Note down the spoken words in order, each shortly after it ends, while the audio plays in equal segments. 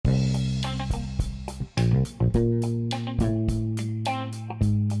Okay,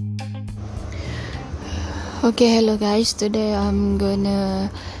 hello guys. Today I'm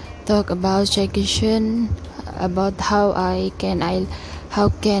gonna talk about Jackie Chan, about how can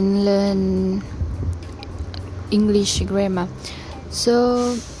learn English grammar.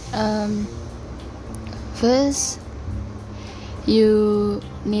 So first you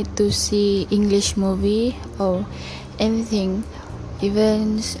need to see English movie or anything,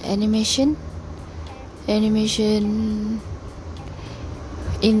 even animation in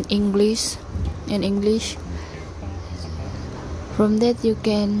English. From that you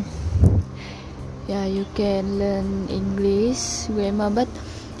can learn English grammar, but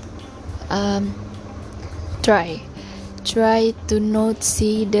try to not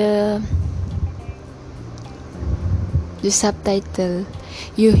see the subtitle.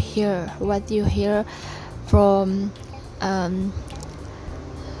 You hear what you hear from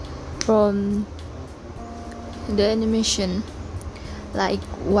the animation, like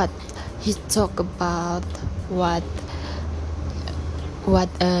what he talk about, what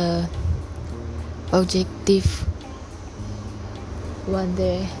objective want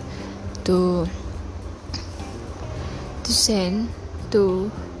they to send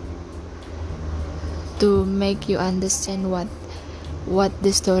to make you understand what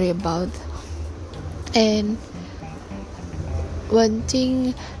the story about. And one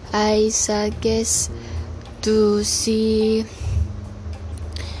thing I suggest to see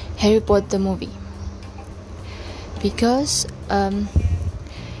Harry Potter movie, because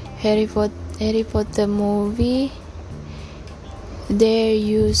Harry Potter movie, they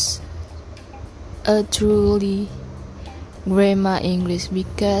use a truly grammar English.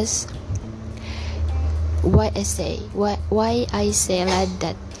 Because why I say like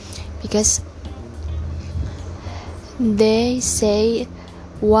that, because they say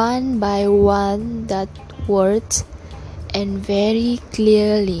one by one that words and very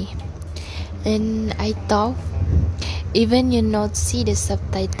clearly. And I thought, even you not see the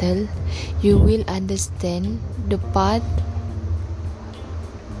subtitle, you will understand the part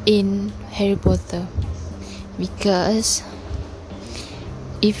in Harry Potter. Because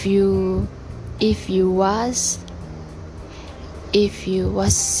if you was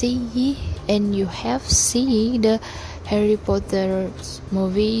see and you have see the Harry Potter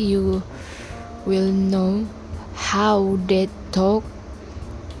movie, you will know how they talk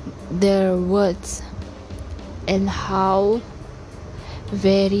their words and how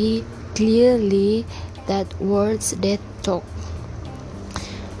very clearly that words they talk.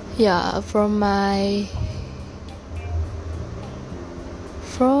 From my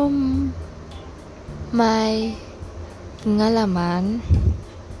pengalaman,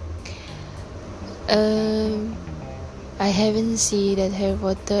 I haven't seen that Harry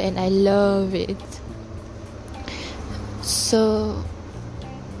Potter and I love it. So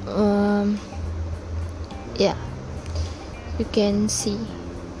you can see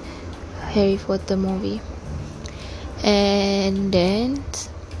Harry Potter movie, and then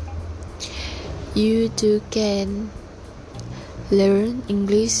you too can learn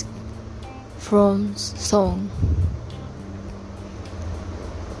English from song.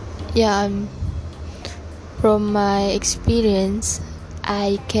 From my experience,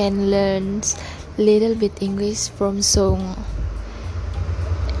 I can learn little bit English from song,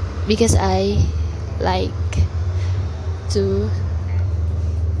 because I like to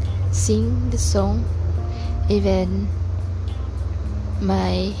sing the song. Even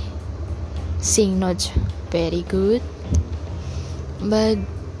my sing not very good, but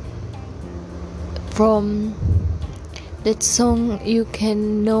from that song you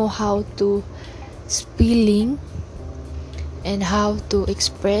can know how to spelling and how to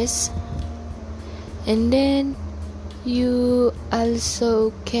express. And then you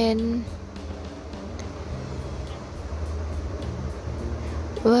also can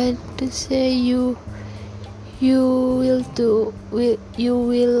you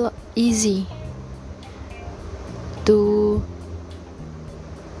will easy to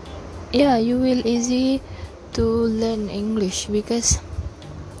learn English, because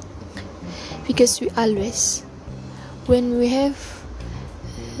we always, when we have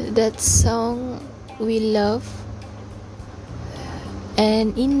that song we love,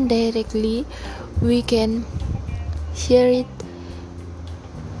 and indirectly we can hear it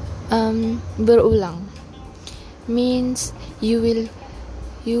berulang, means you will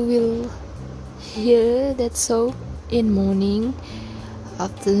hear that song in morning,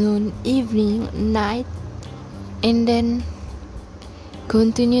 afternoon, evening, night, and then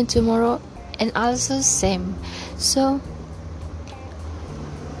continue tomorrow, and also same. So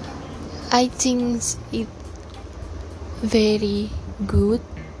I think very good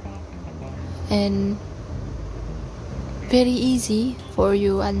and very easy for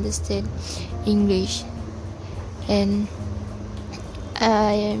you understand English. And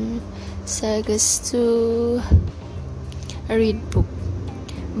I am suggest to read book,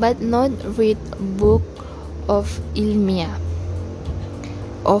 but not read book of ilmiah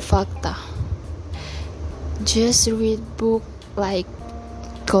or fakta. Just read book like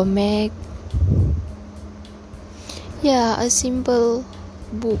comic, a simple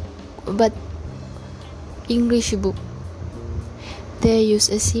book, but English book. They use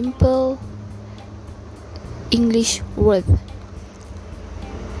a simple English word,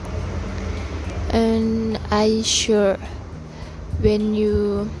 and I sure when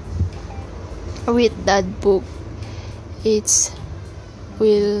you read that book, it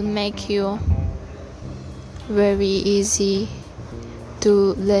will make you very easy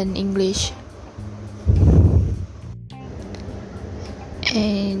to learn English.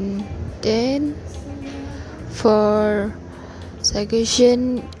 And then for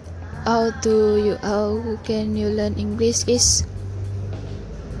suggestion how can you learn English is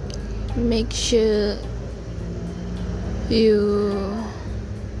make sure you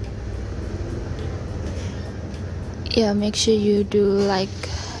do like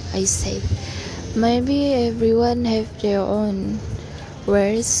I said. Maybe everyone have their own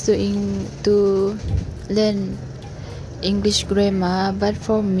words to learn English grammar, but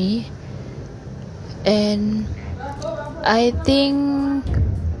for me, and I think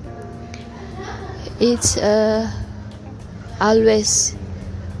it's always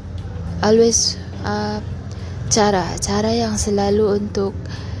cara yang selalu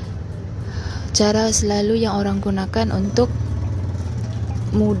yang orang gunakan untuk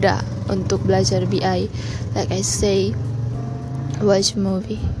mudah untuk belajar BI. Like I say, watch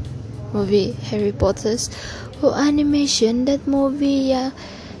movie Harry Potter or animation. That movie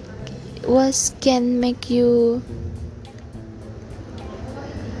can make you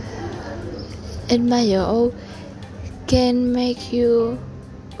admire or can make you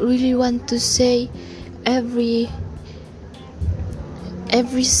really want to say every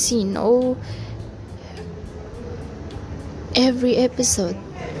scene or every episode.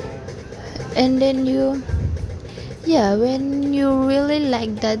 And then when you really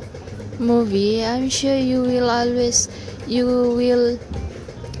like that movie, I'm sure you will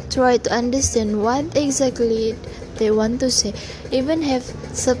try to understand what exactly they want to say. Even have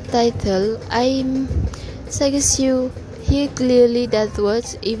subtitle, I suggest you hear clearly that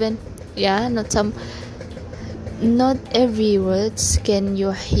words. Even not every words can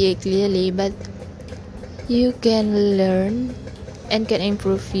you hear clearly, but you can learn and can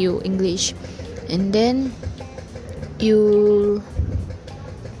improve your English. And then you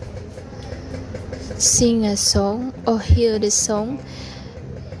sing a song or hear the song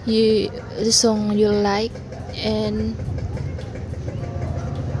you like, and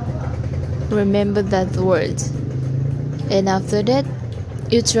remember that word. And after that,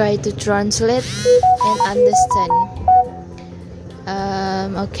 you try to translate and understand.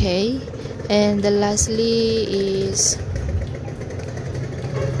 Okay. And the lastly is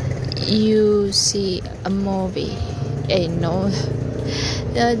you see a movie. The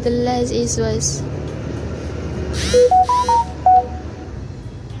last is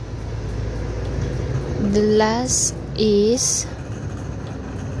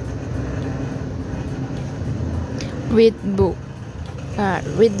read book.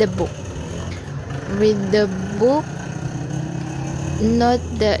 Read the book, not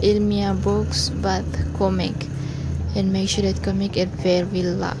the ilmiah books, but comic, and make sure that comic can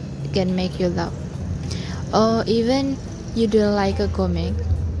make you laugh. Or even you don't like a comic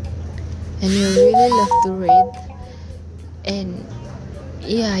and you really love to read, and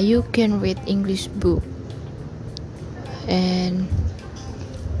you can read English book, and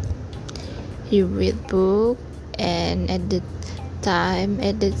you read book, and at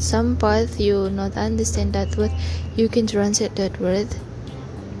some part you not understand that word, you can translate that word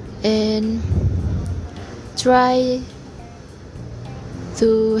and try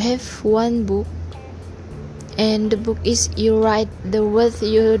to have one book, and the book is you write the word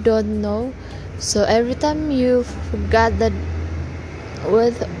you don't know, so every time you forgot that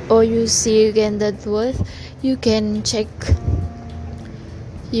word or you see again that word, you can check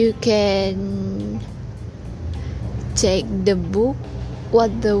the book what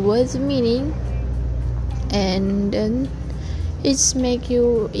the words meaning, and then it's make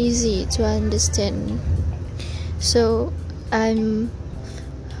you easy to understand. So I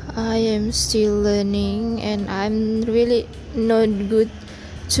am still learning, and I'm really not good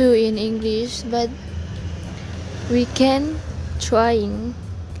too in English, but we can trying.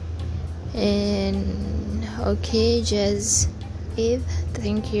 And okay, just Eve,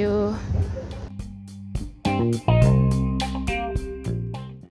 thank you.